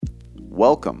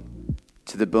Welcome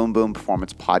to the Boom Boom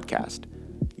Performance Podcast,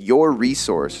 your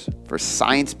resource for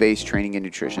science-based training and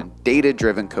nutrition,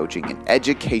 data-driven coaching, and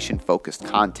education-focused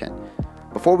content.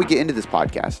 Before we get into this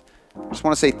podcast, I just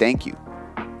want to say thank you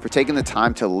for taking the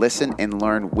time to listen and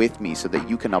learn with me so that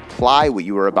you can apply what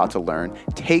you are about to learn,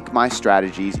 take my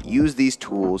strategies, use these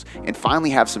tools, and finally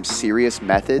have some serious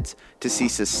methods to see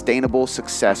sustainable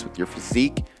success with your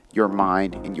physique, your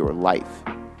mind, and your life.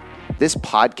 This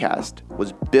podcast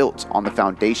was built on the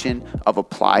foundation of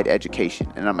applied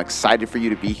education, and I'm excited for you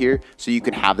to be here so you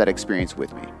can have that experience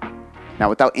with me. Now,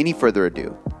 without any further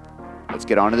ado, let's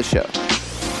get on to the show.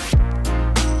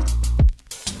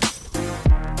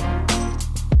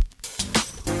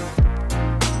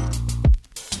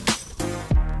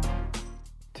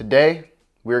 Today,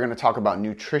 we're going to talk about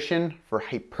nutrition for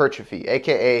hypertrophy,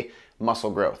 aka muscle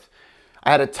growth. I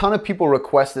had a ton of people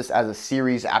request this as a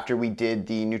series after we did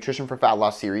the Nutrition for Fat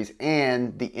Loss series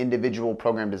and the individual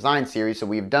program design series. So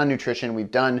we've done nutrition, we've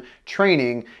done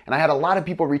training, and I had a lot of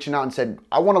people reaching out and said,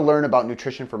 I want to learn about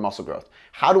nutrition for muscle growth.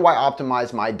 How do I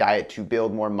optimize my diet to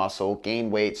build more muscle, gain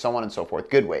weight, so on and so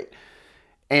forth, good weight?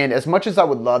 And as much as I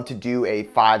would love to do a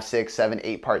 5, 6, 7,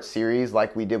 8-part series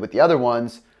like we did with the other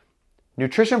ones,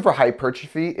 nutrition for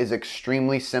hypertrophy is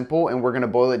extremely simple, and we're going to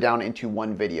boil it down into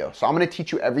one video. So I'm going to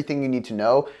teach you everything you need to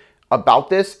know about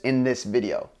this in this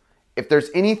video. If there's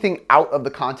anything out of the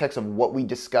context of what we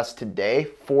discussed today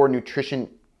for nutrition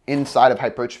inside of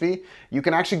hypertrophy, you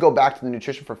can actually go back to the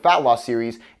Nutrition for Fat Loss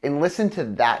series and listen to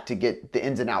that to get the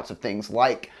ins and outs of things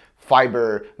like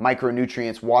fiber,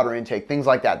 micronutrients, water intake, things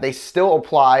like that. They still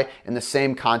apply in the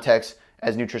same context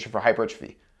as nutrition for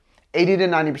hypertrophy. 80 to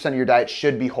 90% of your diet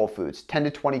should be whole foods. 10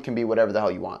 to 20 can be whatever the hell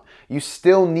you want. You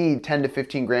still need 10 to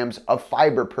 15 grams of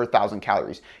fiber per 1,000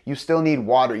 calories. You still need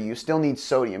water. You still need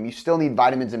sodium. You still need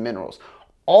vitamins and minerals.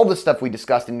 All the stuff we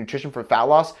discussed in nutrition for fat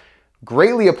loss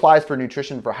greatly applies for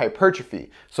nutrition for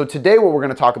hypertrophy. So today what we're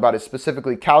going to talk about is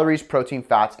specifically calories, protein,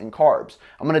 fats, and carbs.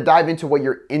 I'm going to dive into what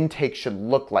your intake should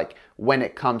look like when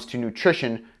it comes to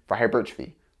nutrition for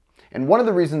hypertrophy. And one of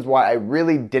the reasons why I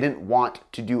really didn't want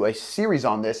to do a series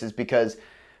on this is because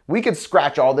we could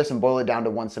scratch all this and boil it down to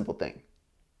one simple thing.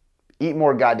 Eat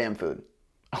more goddamn food.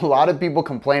 A lot of people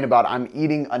complain about, I'm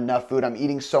eating enough food, I'm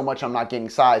eating so much, I'm not gaining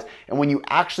size. And when you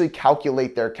actually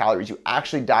calculate their calories, you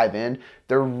actually dive in,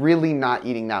 they're really not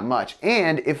eating that much.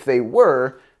 And if they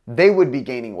were, they would be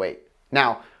gaining weight.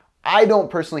 Now, I don't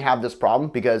personally have this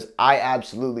problem because I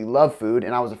absolutely love food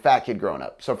and I was a fat kid growing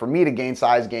up. So for me to gain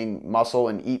size, gain muscle,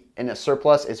 and eat in a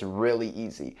surplus is really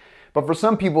easy. But for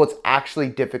some people, it's actually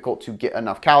difficult to get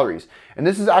enough calories. And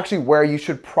this is actually where you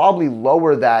should probably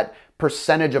lower that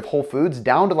percentage of whole foods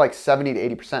down to like 70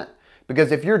 to 80%.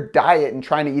 Because if your diet and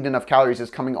trying to eat enough calories is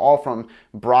coming all from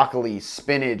broccoli,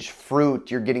 spinach,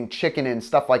 fruit, you're getting chicken and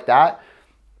stuff like that,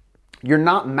 you're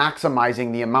not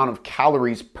maximizing the amount of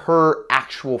calories per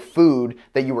actual food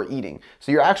that you are eating.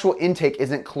 So your actual intake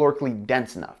isn't calorically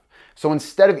dense enough. So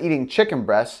instead of eating chicken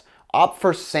breasts, opt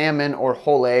for salmon or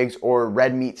whole eggs or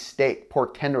red meat steak,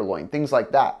 pork tenderloin, things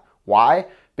like that. Why?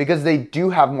 Because they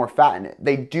do have more fat in it.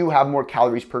 They do have more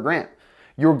calories per gram.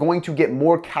 You're going to get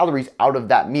more calories out of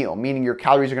that meal, meaning your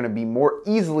calories are going to be more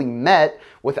easily met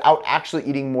without actually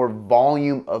eating more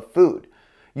volume of food.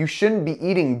 You shouldn't be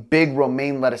eating big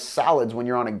romaine lettuce salads when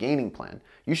you're on a gaining plan.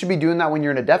 You should be doing that when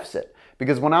you're in a deficit.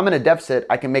 Because when I'm in a deficit,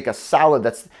 I can make a salad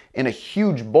that's in a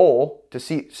huge bowl to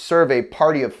serve a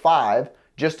party of 5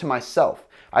 just to myself.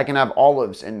 I can have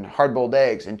olives and hard-boiled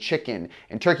eggs and chicken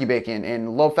and turkey bacon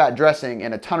and low-fat dressing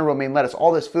and a ton of romaine lettuce,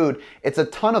 all this food. It's a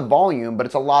ton of volume, but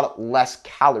it's a lot less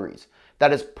calories.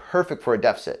 That is perfect for a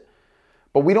deficit.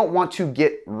 But we don't want to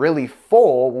get really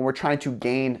full when we're trying to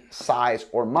gain size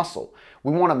or muscle.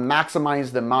 We want to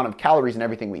maximize the amount of calories in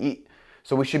everything we eat.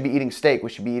 So we should be eating steak, we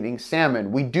should be eating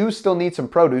salmon. We do still need some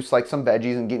produce like some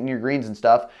veggies and getting your greens and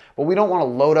stuff, but we don't want to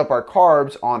load up our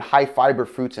carbs on high fiber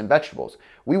fruits and vegetables.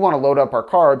 We want to load up our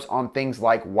carbs on things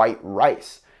like white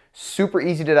rice. Super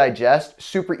easy to digest,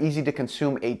 super easy to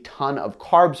consume a ton of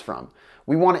carbs from.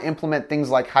 We want to implement things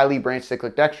like highly branched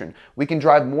cyclic dextrin. We can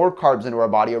drive more carbs into our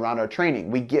body around our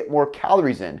training. We get more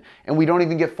calories in, and we don't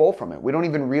even get full from it. We don't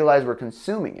even realize we're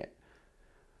consuming it.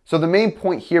 So the main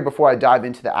point here before I dive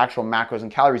into the actual macros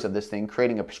and calories of this thing,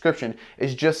 creating a prescription,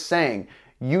 is just saying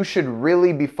you should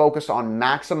really be focused on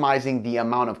maximizing the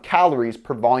amount of calories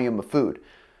per volume of food.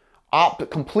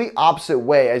 Complete opposite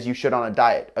way as you should on a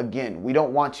diet. Again, we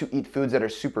don't want to eat foods that are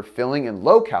super filling and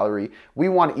low calorie. We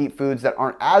want to eat foods that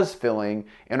aren't as filling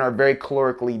and are very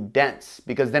calorically dense,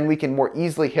 because then we can more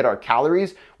easily hit our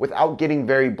calories without getting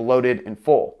very bloated and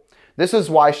full. This is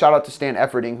why, shout out to Stan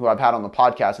Efferding, who I've had on the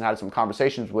podcast and had some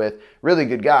conversations with, really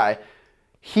good guy.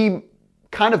 he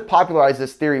kind of popularized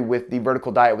this theory with the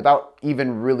vertical diet without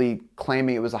even really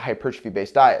claiming it was a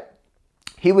hypertrophy-based diet.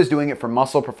 He was doing it for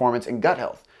muscle performance and gut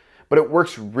health, but it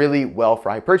works really well for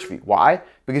hypertrophy. Why?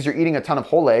 Because you're eating a ton of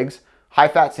whole eggs,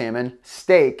 high-fat salmon,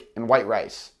 steak, and white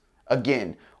rice.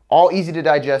 Again, all easy to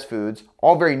digest foods,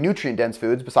 all very nutrient-dense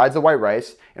foods besides the white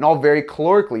rice, and all very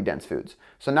calorically dense foods.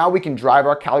 So now we can drive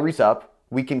our calories up,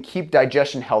 we can keep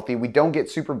digestion healthy, we don't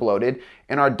get super bloated,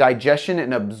 and our digestion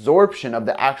and absorption of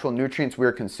the actual nutrients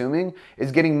we're consuming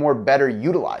is getting more better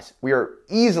utilized. We are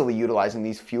easily utilizing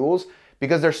these fuels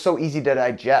because they're so easy to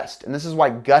digest. And this is why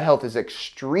gut health is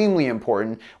extremely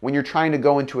important when you're trying to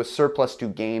go into a surplus to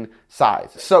gain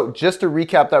size. So just to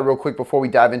recap that real quick before we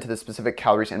dive into the specific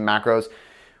calories and macros,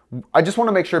 I just want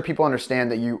to make sure people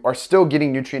understand that you are still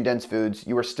getting nutrient-dense foods.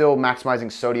 You are still maximizing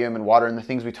sodium and water and the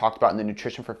things we talked about in the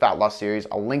Nutrition for Fat Loss series.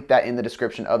 I'll link that in the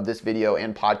description of this video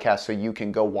and podcast so you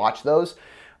can go watch those.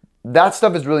 That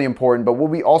stuff is really important, but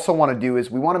what we also want to do is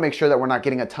we want to make sure that we're not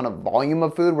getting a ton of volume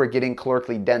of food, we're getting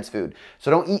calorically dense food. So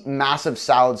don't eat massive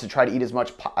salads to try to eat as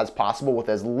much as possible with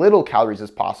as little calories as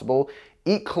possible.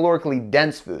 Eat calorically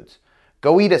dense foods.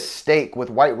 Go eat a steak with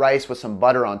white rice with some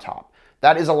butter on top.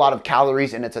 That is a lot of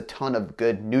calories and it's a ton of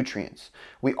good nutrients.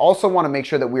 We also want to make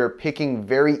sure that we are picking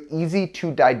very easy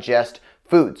to digest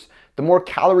foods. The more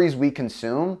calories we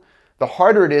consume, the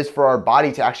harder it is for our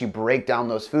body to actually break down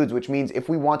those foods, which means if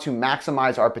we want to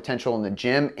maximize our potential in the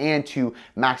gym and to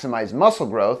maximize muscle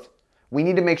growth, we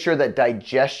need to make sure that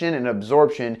digestion and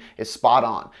absorption is spot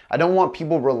on. I don't want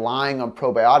people relying on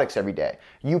probiotics every day.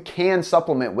 You can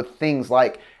supplement with things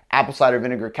like apple cider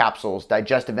vinegar capsules,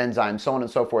 digestive enzymes, so on and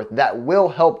so forth, that will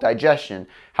help digestion.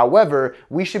 However,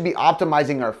 we should be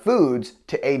optimizing our foods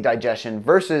to aid digestion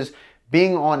versus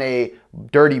being on a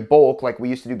dirty bulk like we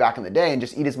used to do back in the day and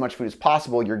just eat as much food as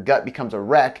possible. Your gut becomes a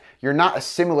wreck. You're not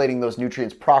assimilating those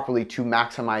nutrients properly to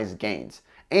maximize gains.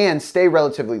 And stay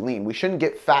relatively lean. We shouldn't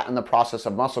get fat in the process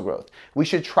of muscle growth. We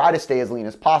should try to stay as lean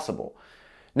as possible.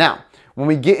 Now, when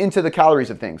we get into the calories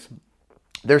of things,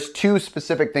 there's two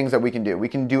specific things that we can do. We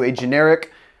can do a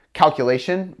generic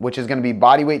calculation, which is going to be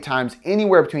body weight times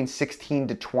anywhere between 16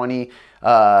 to 20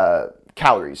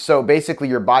 calories. So basically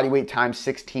your body weight times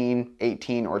 16,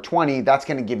 18, or 20, that's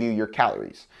going to give you your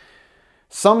calories.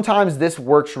 Sometimes this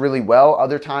works really well.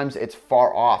 Other times it's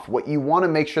far off. What you want to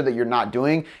make sure that you're not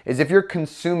doing is if you're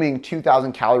consuming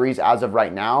 2,000 calories as of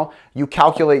right now, you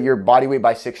calculate your body weight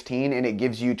by 16 and it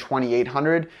gives you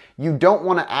 2,800. You don't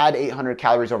want to add 800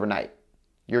 calories overnight.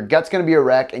 Your gut's going to be a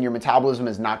wreck and your metabolism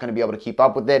is not going to be able to keep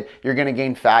up with it. You're going to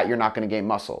gain fat. You're not going to gain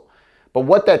muscle. But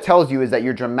what that tells you is that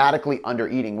you're dramatically under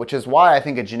eating, which is why I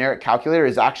think a generic calculator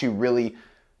is actually really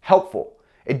helpful.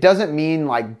 It doesn't mean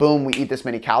like, boom, we eat this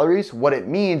many calories. What it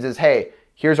means is, hey,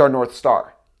 here's our North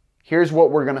Star. Here's what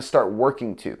we're going to start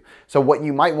working to. So what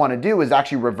you might want to do is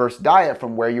actually reverse diet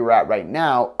from where you're at right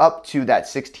now up to that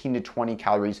 16 to 20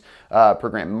 calories per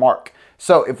gram mark.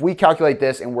 So if we calculate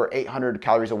this and we're 800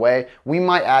 calories away, we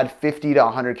might add 50 to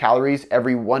 100 calories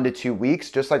every 1 to 2 weeks,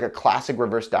 just like a classic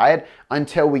reverse diet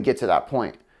until we get to that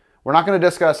point. We're not going to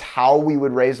discuss how we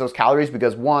would raise those calories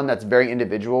because one, that's very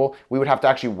individual. We would have to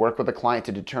actually work with the client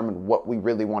to determine what we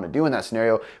really want to do in that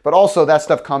scenario. But also that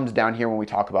stuff comes down here when we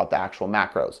talk about the actual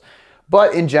macros.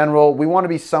 But in general, we want to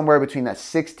be somewhere between that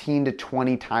 16 to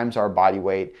 20 times our body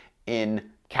weight in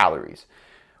calories.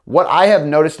 What I have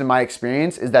noticed in my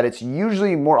experience is that it's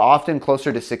usually more often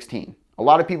closer to 16. A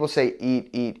lot of people say eat,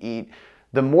 eat, eat.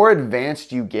 The more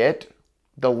advanced you get,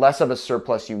 the less of a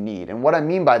surplus you need. And what I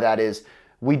mean by that is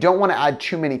we don't want to add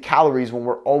too many calories when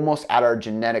we're almost at our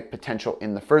genetic potential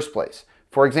in the first place.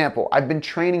 For example, I've been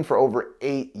training for over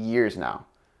 8 years now.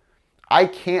 I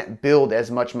can't build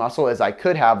as much muscle as I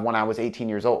could have when I was 18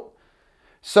 years old.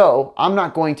 So I'm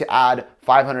not going to add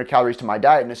 500 calories to my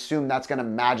diet and assume that's going to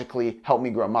magically help me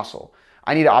grow muscle.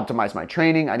 I need to optimize my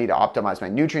training. I need to optimize my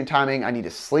nutrient timing. I need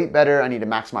to sleep better. I need to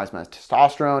maximize my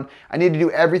testosterone. I need to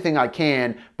do everything I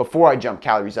can before I jump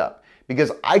calories up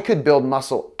because I could build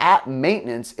muscle at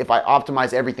maintenance if I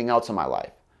optimize everything else in my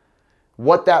life.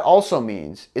 What that also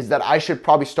means is that I should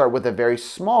probably start with a very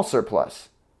small surplus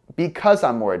because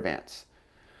I'm more advanced.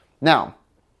 Now,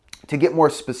 to get more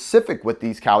specific with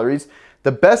these calories,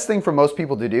 the best thing for most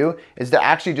people to do is to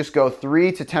actually just go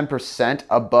 3 to 10%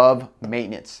 above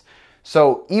maintenance.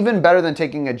 So even better than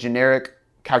taking a generic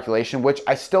calculation, which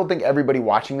I still think everybody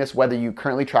watching this, whether you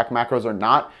currently track macros or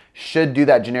not, should do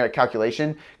that generic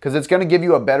calculation because it's going to give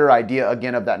you a better idea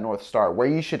again of that North Star, where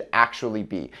you should actually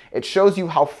be. It shows you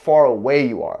how far away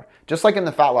you are. Just like in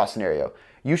the fat loss scenario,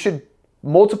 you should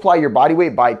multiply your body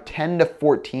weight by 10 to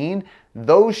 14.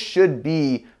 Those should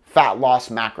be fat loss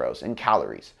macros and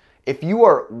calories. If you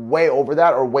are way over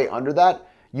that or way under that,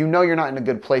 you know you're not in a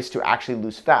good place to actually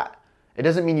lose fat. It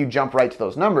doesn't mean you jump right to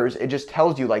those numbers. It just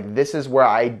tells you like this is where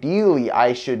ideally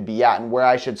I should be at and where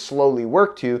I should slowly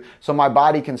work to so my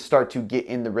body can start to get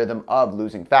in the rhythm of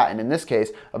losing fat, and in this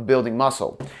case, of building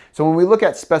muscle. So when we look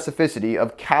at specificity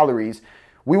of calories,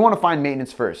 we want to find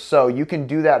maintenance first. So you can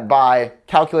do that by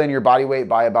calculating your body weight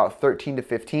by about 13 to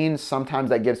 15. Sometimes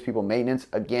that gives people maintenance.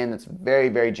 Again, it's very,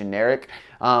 very generic.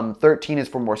 13 is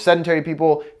for more sedentary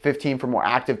people, 15 for more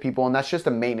active people, and that's just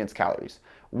the maintenance calories.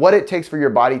 What it takes for your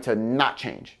body to not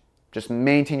change. Just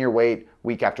maintain your weight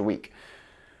week after week.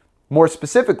 More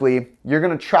specifically, you're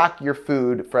gonna track your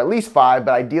food for at least 5,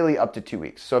 but ideally up to 2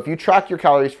 weeks. So if you track your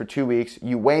calories for 2 weeks,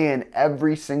 you weigh in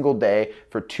every single day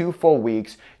for 2 full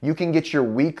weeks, you can get your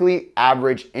weekly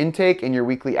average intake and your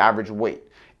weekly average weight.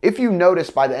 If you notice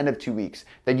by the end of 2 weeks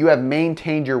that you have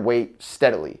maintained your weight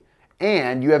steadily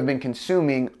and you have been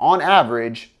consuming on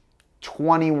average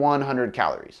 2,100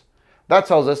 calories, that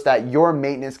tells us that your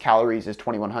maintenance calories is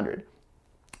 2,100.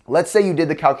 Let's say you did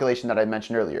the calculation that I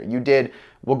mentioned earlier. You did,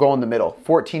 we'll go in the middle,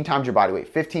 14 times your body weight,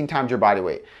 15 times your body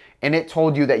weight, and it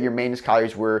told you that your maintenance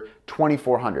calories were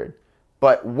 2,400.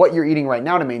 But what you're eating right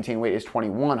now to maintain weight is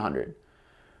 2,100.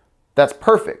 That's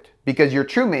perfect because your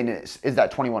true maintenance is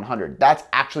that 2,100. That's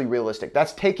actually realistic.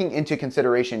 That's taking into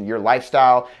consideration your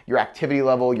lifestyle, your activity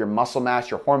level, your muscle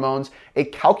mass, your hormones. A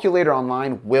calculator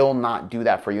online will not do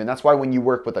that for you. And that's why when you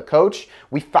work with a coach,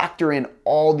 we factor in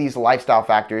all these lifestyle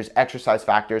factors, exercise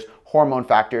factors, hormone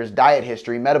factors, diet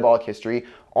history, metabolic history.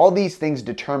 All these things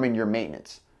determine your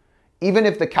maintenance. Even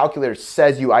if the calculator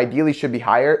says you ideally should be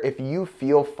higher, if you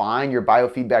feel fine, your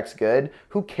biofeedback's good,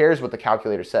 who cares what the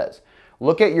calculator says?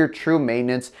 Look at your true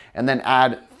maintenance and then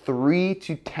add 3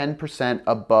 to 10%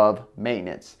 above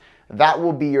maintenance. That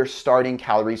will be your starting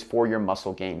calories for your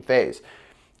muscle gain phase.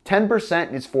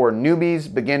 10% is for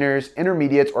newbies, beginners,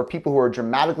 intermediates, or people who are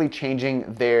dramatically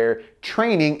changing their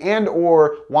training and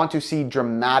or want to see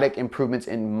dramatic improvements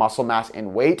in muscle mass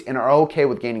and weight and are okay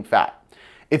with gaining fat.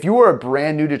 If you are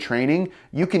brand new to training,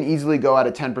 you can easily go at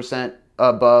a 10%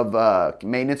 above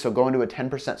maintenance, so go into a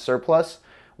 10% surplus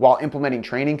while implementing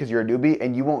training because you're a newbie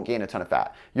and you won't gain a ton of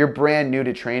fat. You're brand new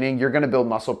to training, you're gonna build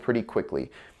muscle pretty quickly.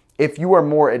 If you are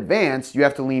more advanced, you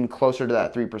have to lean closer to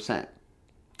that 3%.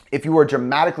 If you are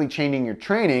dramatically changing your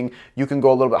training, you can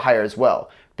go a little bit higher as well.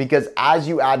 Because as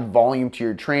you add volume to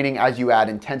your training, as you add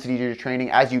intensity to your training,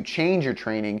 as you change your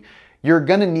training, you're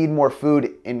gonna need more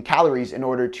food in calories in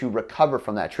order to recover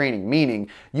from that training, meaning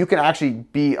you can actually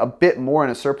be a bit more in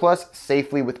a surplus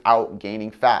safely without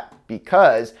gaining fat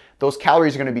because those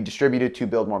calories are gonna be distributed to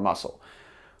build more muscle.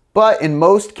 But in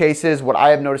most cases, what I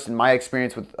have noticed in my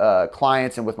experience with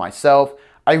clients and with myself,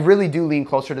 I really do lean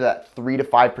closer to that 3 to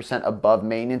 5% above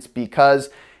maintenance because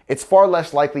it's far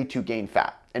less likely to gain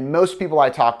fat. And most people I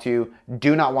talk to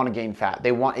do not want to gain fat.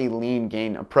 They want a lean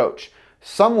gain approach.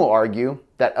 Some will argue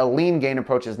that a lean gain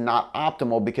approach is not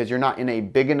optimal because you're not in a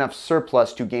big enough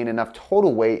surplus to gain enough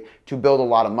total weight to build a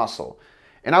lot of muscle.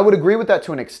 And I would agree with that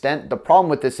to an extent. The problem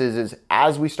with this is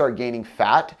as we start gaining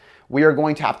fat, we are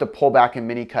going to have to pull back and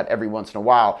mini cut every once in a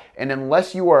while. And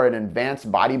unless you are an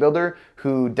advanced bodybuilder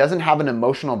who doesn't have an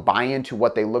emotional buy-in to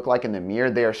what they look like in the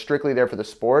mirror, they are strictly there for the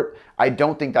sport, I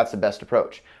don't think that's the best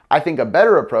approach. I think a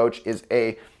better approach is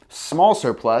a small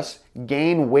surplus,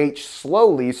 gain weight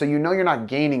slowly so you know you're not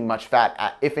gaining much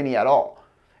fat, if any at all.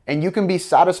 And you can be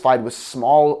satisfied with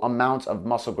small amounts of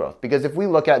muscle growth. Because if we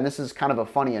look at, and this is kind of a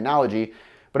funny analogy,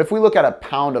 but if we look at a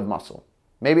pound of muscle,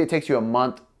 maybe it takes you a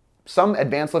month, some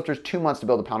advanced lifters 2 months to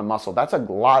build a pound of muscle. That's a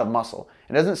lot of muscle.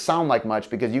 It doesn't sound like much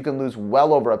because you can lose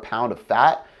well over a pound of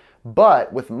fat,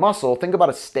 but with muscle, think about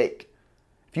a steak.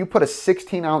 If you put a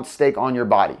 16-ounce steak on your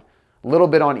body, a little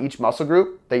bit on each muscle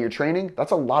group that you're training,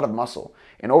 that's a lot of muscle.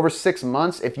 And over 6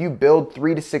 months, if you build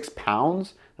 3 to 6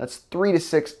 pounds, that's 3 to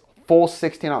 6 full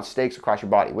 16-ounce steaks across your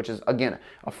body, which is, again,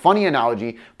 a funny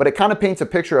analogy, but it kind of paints a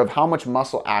picture of how much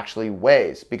muscle actually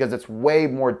weighs because it's way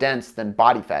more dense than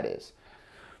body fat is.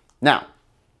 Now,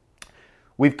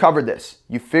 we've covered this.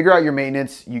 You figure out your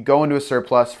maintenance, you go into a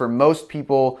surplus. For most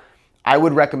people, I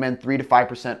would recommend 3 to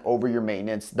 5% over your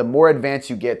maintenance. The more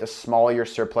advanced you get, the smaller your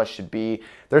surplus should be.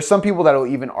 There's some people that will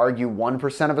even argue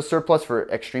 1% of a surplus for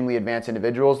extremely advanced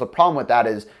individuals. The problem with that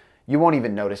is you won't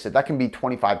even notice it. That can be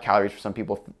 25 calories for some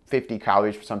people, 50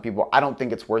 calories for some people. I don't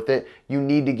think it's worth it. You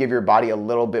need to give your body a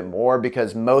little bit more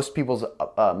because most people's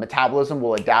metabolism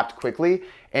will adapt quickly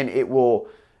and it will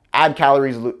add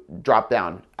calories, drop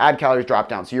down, add calories, drop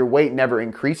down. So your weight never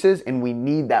increases and we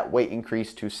need that weight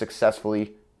increase to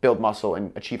successfully build muscle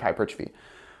and achieve hypertrophy.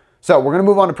 So we're gonna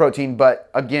move on to protein,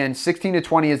 but again, 16 to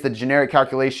 20 is the generic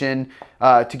calculation.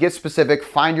 To get specific,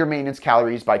 find your maintenance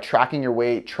calories by tracking your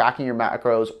weight, tracking your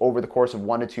macros over the course of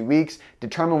 1 to 2 weeks.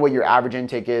 Determine what your average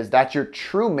intake is. That's your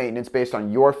true maintenance based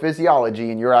on your physiology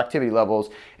and your activity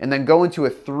levels. And then go into a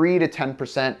 3 to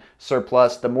 10%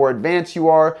 surplus. The more advanced you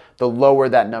are, the lower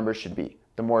that number should be.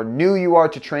 The more new you are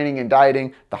to training and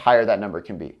dieting, the higher that number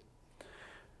can be.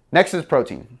 Next is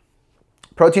protein.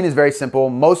 Protein is very simple.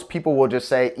 Most people will just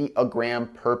say eat a gram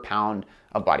per pound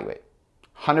of body weight.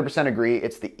 100% agree.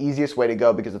 It's the easiest way to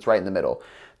go because it's right in the middle.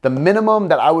 The minimum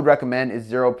that I would recommend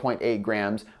is 0.8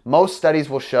 grams. Most studies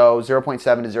will show 0.7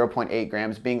 to 0.8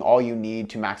 grams being all you need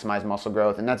to maximize muscle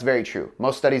growth, and that's very true.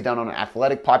 Most studies done on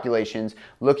athletic populations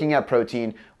looking at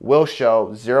protein will show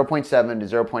 0.7 to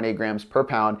 0.8 grams per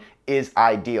pound is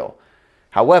ideal.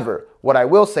 However, what I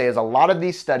will say is a lot of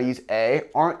these studies, A,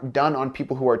 aren't done on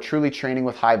people who are truly training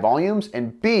with high volumes,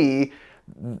 and B,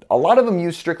 a lot of them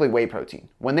use strictly whey protein.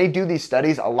 When they do these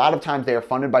studies, a lot of times they are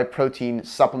funded by protein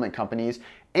supplement companies,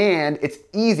 and it's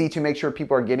easy to make sure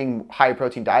people are getting high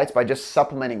protein diets by just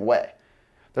supplementing whey.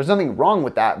 There's nothing wrong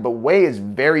with that, but whey is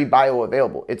very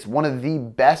bioavailable. It's one of the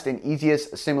best and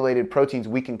easiest assimilated proteins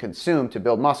we can consume to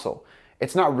build muscle.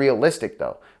 It's not realistic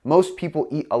though. Most people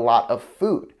eat a lot of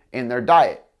food in their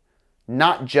diet,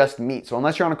 not just meat. So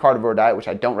unless you're on a carnivore diet, which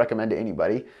I don't recommend to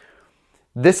anybody,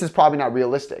 this is probably not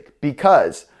realistic,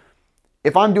 because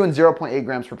if I'm doing 0.8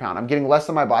 grams per pound, I'm getting less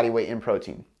than my body weight in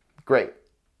protein. Great.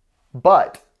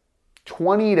 But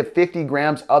 20 to 50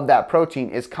 grams of that protein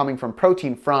is coming from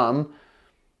protein from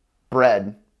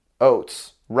bread,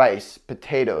 oats, rice,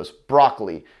 potatoes,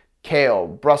 broccoli, kale,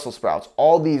 Brussels sprouts,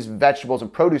 all these vegetables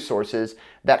and produce sources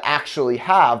that actually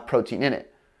have protein in it.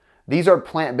 These are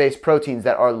plant-based proteins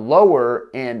that are lower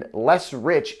and less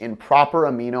rich in proper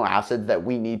amino acids that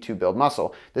we need to build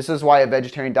muscle. This is why a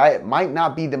vegetarian diet might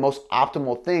not be the most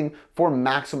optimal thing for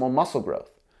maximal muscle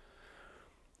growth.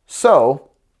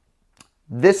 So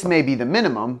this may be the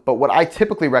minimum, but what I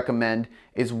typically recommend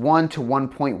is 1 to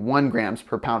 1.1 grams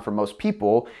per pound for most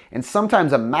people, and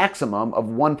sometimes a maximum of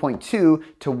 1.2 to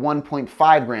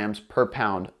 1.5 grams per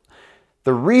pound.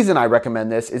 The reason I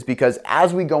recommend this is because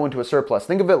as we go into a surplus,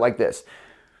 think of it like this.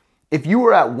 If you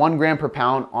were at 1 gram per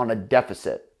pound on a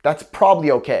deficit, that's probably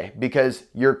okay because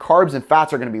your carbs and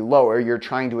fats are going to be lower. You're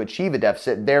trying to achieve a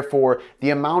deficit. Therefore,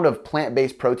 the amount of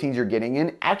plant-based proteins you're getting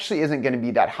in actually isn't going to be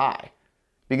that high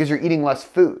because you're eating less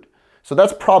food. So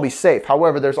that's probably safe.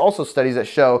 However, there's also studies that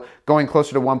show going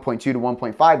closer to 1.2 to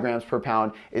 1.5 grams per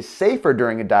pound is safer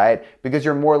during a diet because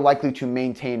you're more likely to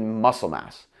maintain muscle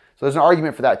mass. So there's an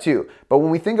argument for that too. But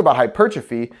when we think about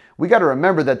hypertrophy, we got to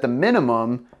remember that the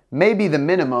minimum may be the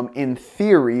minimum in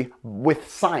theory with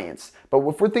science. But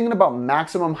if we're thinking about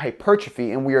maximum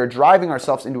hypertrophy and we are driving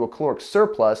ourselves into a caloric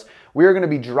surplus, we are going to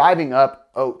be driving up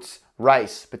oats,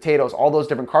 rice, potatoes, all those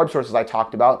different carb sources I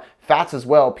talked about, fats as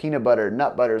well, peanut butter,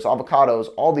 nut butters, avocados,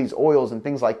 all these oils and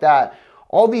things like that.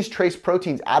 All these trace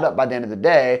proteins add up by the end of the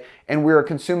day, and we are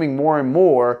consuming more and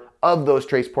more of those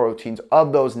trace proteins,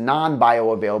 of those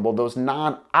non-bioavailable, those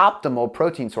non-optimal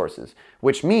protein sources,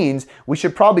 which means we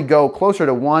should probably go closer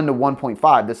to 1 to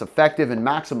 1.5, this effective and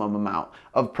maximum amount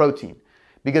of protein,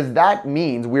 because that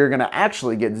means we're gonna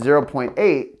actually get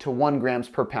 0.8 to 1 grams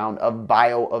per pound of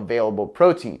bioavailable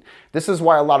protein. This is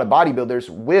why a lot of bodybuilders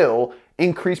will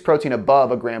increase protein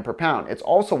above a gram per pound. It's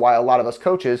also why a lot of us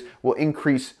coaches will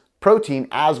increase protein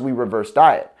as we reverse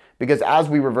diet. Because as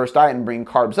we reverse diet and bring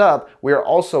carbs up, we are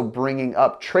also bringing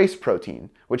up trace protein,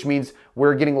 which means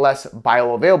we're getting less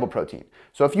bioavailable protein.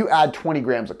 So if you add 20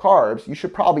 grams of carbs, you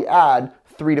should probably add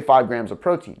 3 to 5 grams of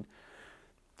protein.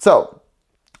 So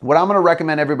what I'm gonna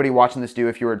recommend everybody watching this do,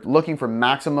 if you're looking for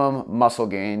maximum muscle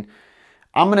gain,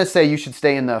 I'm gonna say you should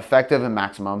stay in the effective and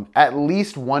maximum, at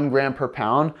least 1 gram per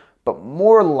pound, but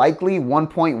more likely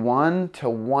 1.1 to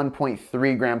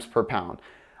 1.3 grams per pound.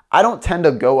 I don't tend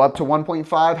to go up to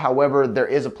 1.5. However, there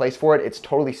is a place for it. It's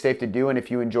totally safe to do. And if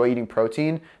you enjoy eating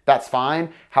protein, that's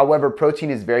fine. However, protein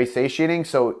is very satiating.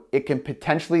 So it can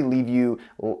potentially leave you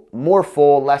more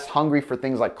full, less hungry for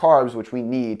things like carbs, which we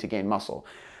need to gain muscle.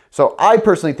 So I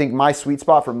personally think my sweet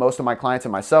spot for most of my clients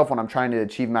and myself when I'm trying to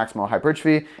achieve maximal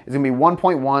hypertrophy is gonna be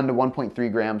 1.1 to 1.3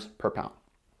 grams per pound.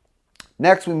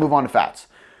 Next, we move on to fats.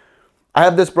 I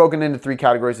have this broken into 3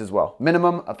 categories as well: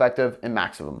 minimum, effective, and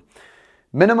maximum.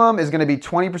 Minimum is going to be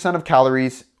 20% of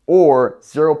calories or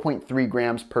 0.3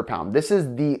 grams per pound. This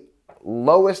is the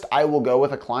lowest I will go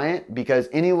with a client because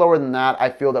any lower than that, I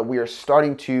feel that we are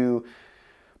starting to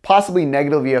possibly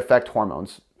negatively affect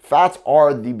hormones. Fats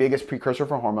are the biggest precursor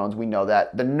for hormones. We know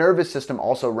that. The nervous system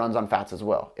also runs on fats as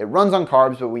well. It runs on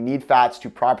carbs, but we need fats to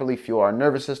properly fuel our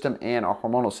nervous system and our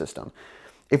hormonal system.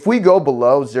 If we go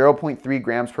below 0.3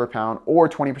 grams per pound or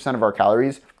 20% of our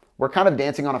calories, we're kind of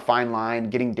dancing on a fine line,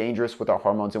 getting dangerous with our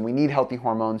hormones, and we need healthy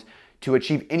hormones to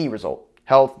achieve any result: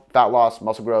 health, fat loss,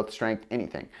 muscle growth, strength,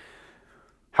 anything.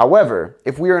 However,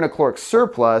 if we are in a caloric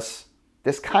surplus,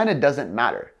 this kind of doesn't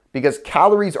matter because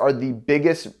calories are the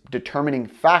biggest determining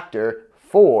factor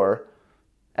for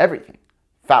everything: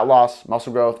 fat loss,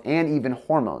 muscle growth, and even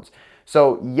hormones.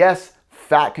 So yes,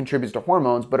 fat contributes to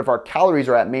hormones, but if our calories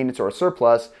are at maintenance or a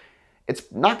surplus,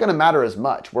 it's not going to matter as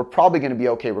much. We're probably going to be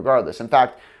okay regardless. In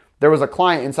fact, there was a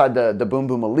client inside the Boom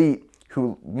Boom Elite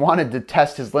who wanted to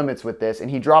test his limits with this, and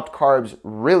he dropped carbs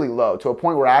really low to a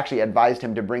point where I actually advised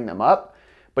him to bring them up.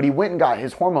 But he went and got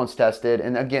his hormones tested.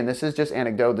 And again, this is just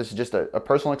anecdote. This is just a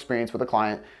personal experience with a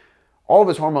client. All of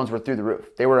his hormones were through the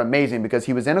roof. They were amazing because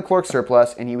he was in a caloric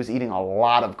surplus and he was eating a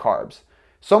lot of carbs.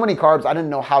 So many carbs, I didn't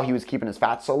know how he was keeping his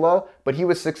fat so low, but he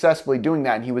was successfully doing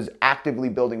that, and he was actively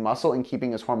building muscle and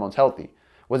keeping his hormones healthy.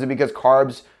 Was it because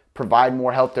carbs provide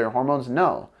more health to your hormones?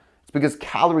 No. It's because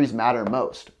calories matter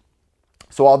most.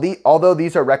 So although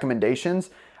these are recommendations,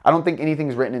 I don't think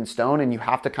anything's written in stone, and you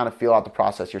have to kind of feel out the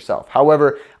process yourself.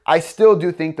 However, I still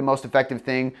do think the most effective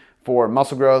thing for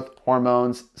muscle growth,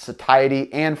 hormones,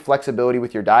 satiety, and flexibility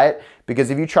with your diet,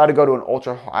 because if you try to go to an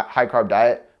ultra high carb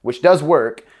diet, which does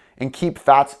work, and keep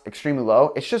fats extremely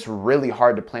low, it's just really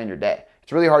hard to plan your day.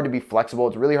 It's really hard to be flexible.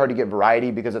 It's really hard to get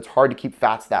variety because it's hard to keep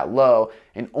fats that low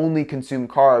and only consume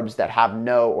carbs that have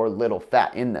no or little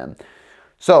fat in them.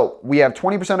 So we have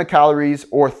 20% of calories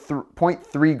or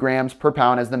 0.3 grams per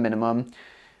pound as the minimum.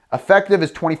 Effective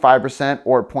is 25%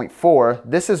 or 0.4.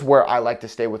 This is where I like to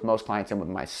stay with most clients and with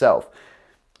myself.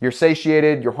 You're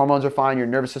satiated, your hormones are fine, your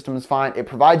nervous system is fine. It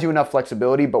provides you enough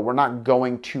flexibility, but we're not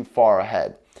going too far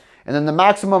ahead. And then the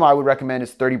maximum I would recommend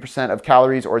is 30% of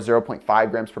calories or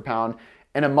 0.5 grams per pound.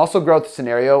 In a muscle growth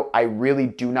scenario, I really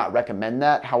do not recommend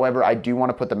that. However, I do want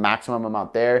to put the maximum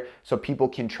amount there so people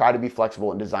can try to be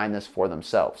flexible and design this for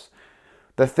themselves.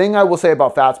 The thing I will say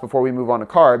about fats before we move on to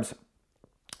carbs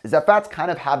is that fats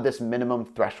kind of have this minimum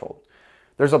threshold.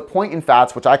 There's a point in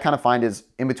fats, which I kind of find is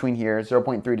in between here,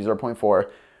 0.3 to 0.4.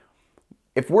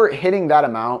 If we're hitting that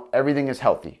amount, everything is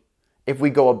healthy. If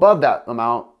we go above that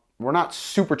amount, we're not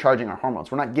supercharging our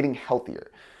hormones. We're not getting healthier.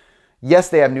 Yes,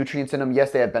 they have nutrients in them. Yes,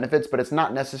 they have benefits, but it's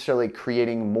not necessarily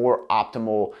creating more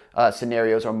optimal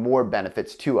scenarios or more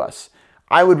benefits to us.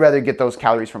 I would rather get those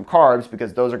calories from carbs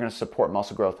because those are going to support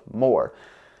muscle growth more.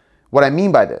 What I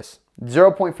mean by this,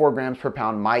 0.4 grams per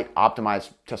pound might optimize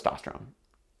testosterone.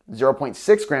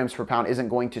 0.6 grams per pound isn't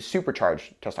going to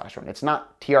supercharge testosterone. It's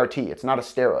not TRT. It's not a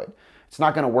steroid. It's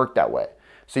not going to work that way.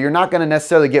 So you're not going to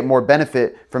necessarily get more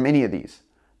benefit from any of these.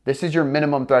 This is your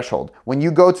minimum threshold. When you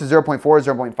go to 0.4,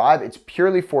 0.5, it's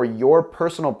purely for your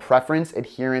personal preference,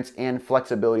 adherence, and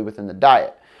flexibility within the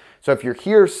diet. So if you're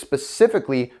here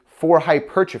specifically for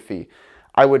hypertrophy,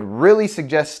 I would really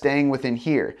suggest staying within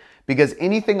here because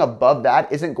anything above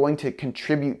that isn't going to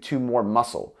contribute to more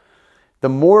muscle. The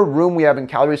more room we have in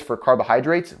calories for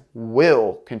carbohydrates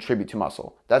will contribute to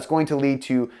muscle. That's going to lead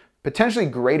to potentially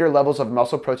greater levels of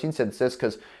muscle protein synthesis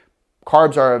because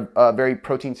carbs are a very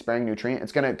protein-sparing nutrient.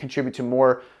 It's going to contribute to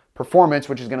more performance,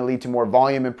 which is going to lead to more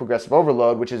volume and progressive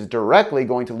overload, which is directly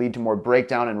going to lead to more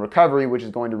breakdown and recovery, which is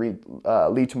going to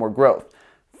lead to more growth.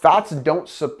 Fats don't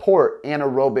support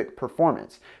anaerobic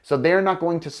performance, so they're not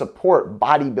going to support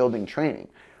bodybuilding training.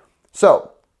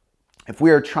 So if we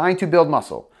are trying to build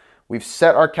muscle, we've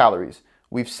set our calories,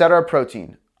 we've set our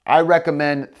protein. I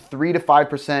recommend 3 to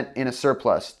 5% in a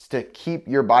surplus to keep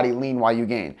your body lean while you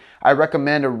gain. I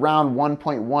recommend around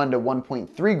 1.1 to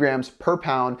 1.3 grams per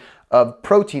pound of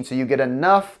protein so you get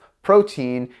enough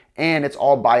protein and it's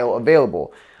all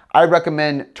bioavailable. I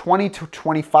recommend 20 to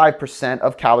 25%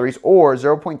 of calories or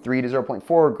 0.3 to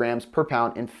 0.4 grams per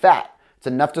pound in fat. It's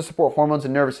enough to support hormones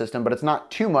and nervous system, but it's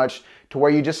not too much to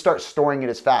where you just start storing it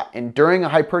as fat. And during a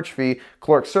hypertrophy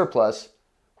caloric surplus,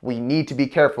 we need to be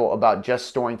careful about just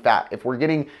storing fat. If we're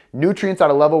getting nutrients at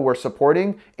a level we're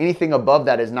supporting, anything above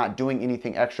that is not doing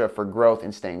anything extra for growth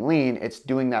and staying lean. It's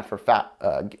doing that for fat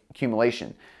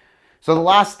accumulation. So the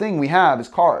last thing we have is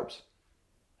carbs.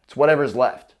 It's whatever's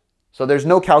left. So there's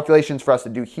no calculations for us to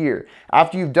do here.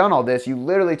 After you've done all this, you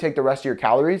literally take the rest of your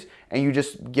calories and you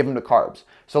just give them to carbs.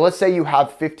 So let's say you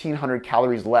have 1,500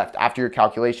 calories left after your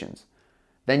calculations.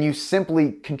 Then you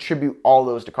simply contribute all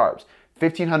those to carbs.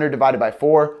 1,500 divided by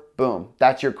 4, boom,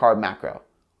 that's your carb macro.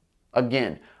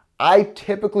 Again, I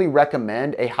typically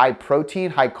recommend a high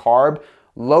protein, high carb,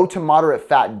 low to moderate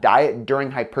fat diet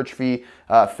during hypertrophy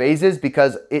phases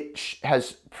because it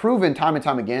has proven time and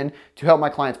time again to help my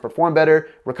clients perform better,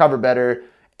 recover better,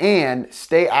 and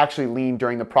stay actually lean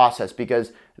during the process,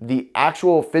 because the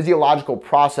actual physiological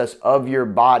process of your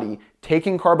body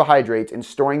taking carbohydrates and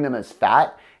storing them as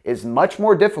fat is much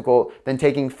more difficult than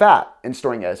taking fat and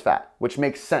storing it as fat, which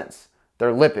makes sense.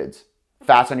 They're lipids.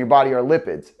 Fats on your body are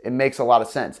lipids. It makes a lot of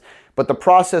sense. But the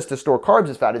process to store carbs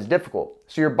as fat is difficult.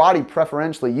 So your body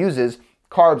preferentially uses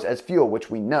carbs as fuel,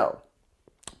 which we know.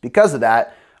 Because of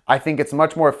that, I think it's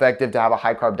much more effective to have a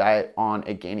high carb diet on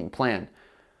a gaining plan.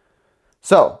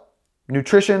 So,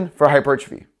 nutrition for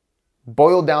hypertrophy,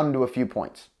 boiled down into a few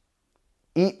points.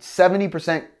 Eat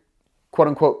 70% quote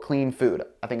unquote clean food.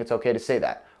 I think it's okay to say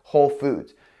that. Whole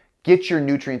foods. Get your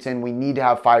nutrients in. We need to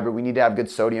have fiber. We need to have good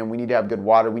sodium. We need to have good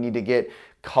water. We need to get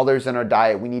colors in our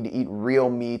diet. We need to eat real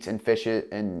meats and fish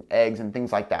and eggs and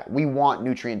things like that. We want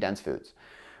nutrient dense foods.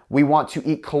 We want to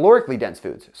eat calorically dense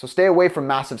foods. So stay away from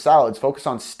massive salads. Focus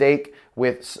on steak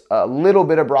with a little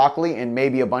bit of broccoli and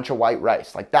maybe a bunch of white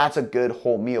rice. Like, that's a good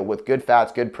whole meal with good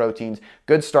fats, good proteins,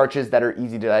 good starches that are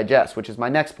easy to digest, which is my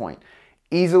next point.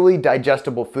 Easily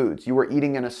digestible foods. You are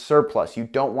eating in a surplus. You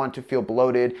don't want to feel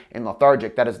bloated and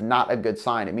lethargic. That is not a good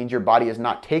sign. It means your body is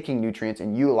not taking nutrients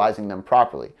and utilizing them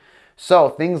properly. So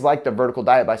things like the Vertical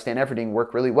Diet by Stan Efferding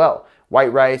work really well.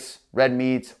 White rice, red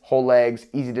meats, whole eggs,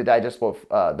 easy to digestible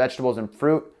vegetables and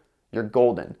fruit, you're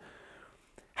golden.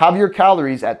 Have your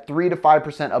calories at 3 to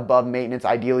 5% above maintenance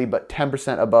ideally, but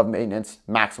 10% above maintenance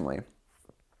maximally.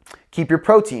 Keep your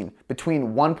protein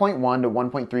between 1.1 to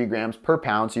 1.3 grams per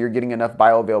pound so you're getting enough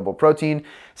bioavailable protein.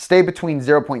 Stay between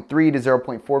 0.3 to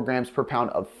 0.4 grams per pound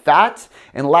of fat.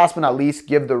 And last but not least,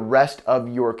 give the rest of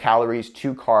your calories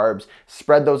to carbs.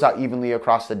 Spread those out evenly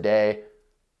across the day.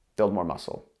 Build more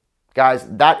muscle. Guys,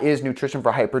 that is nutrition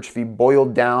for hypertrophy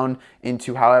boiled down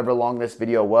into however long this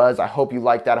video was. I hope you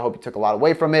liked that. I hope you took a lot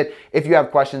away from it. If you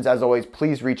have questions, as always,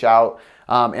 please reach out,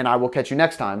 and I will catch you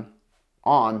next time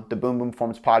on the Boom Boom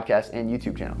Performance Podcast and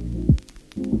YouTube channel.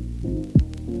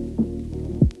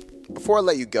 Before I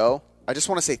let you go, I just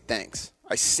want to say thanks.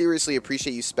 I seriously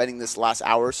appreciate you spending this last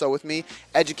hour or so with me,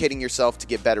 educating yourself to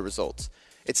get better results.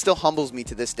 It still humbles me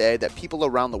to this day that people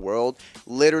around the world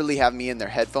literally have me in their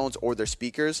headphones or their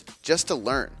speakers just to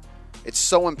learn. It's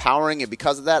so empowering, and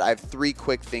because of that, I have 3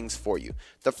 quick things for you.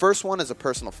 The first one is a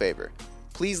personal favor.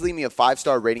 Please leave me a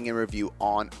 5-star rating and review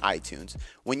on iTunes.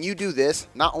 When you do this,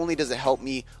 not only does it help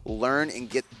me learn and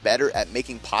get better at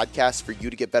making podcasts for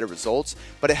you to get better results,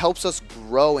 but it helps us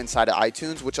grow inside of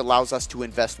iTunes, which allows us to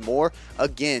invest more,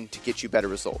 again, to get you better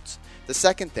results. The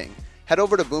second thing, head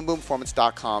over to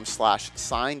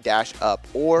boomboomperformance.com/sign-up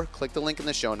or click the link in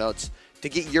the show notes to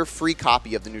get your free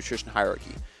copy of the Nutrition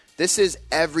Hierarchy. This is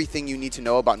everything you need to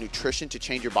know about nutrition to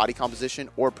change your body composition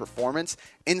or performance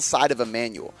inside of a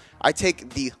manual. I take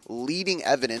the leading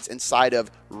evidence inside of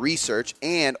research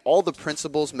and all the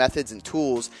principles, methods, and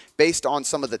tools based on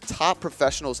some of the top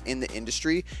professionals in the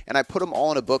industry, and I put them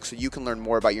all in a book so you can learn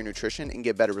more about your nutrition and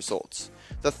get better results.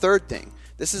 The third thing,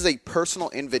 this is a personal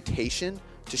invitation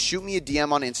to shoot me a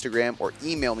DM on Instagram or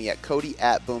email me at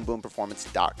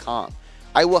cody@boomboomperformance.com.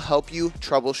 I will help you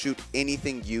troubleshoot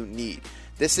anything you need.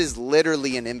 This is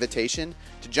literally an invitation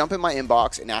to jump in my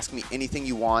inbox and ask me anything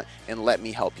you want and let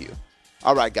me help you.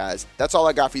 All right, guys, that's all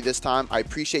I got for you this time. I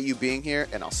appreciate you being here,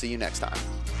 and I'll see you next time.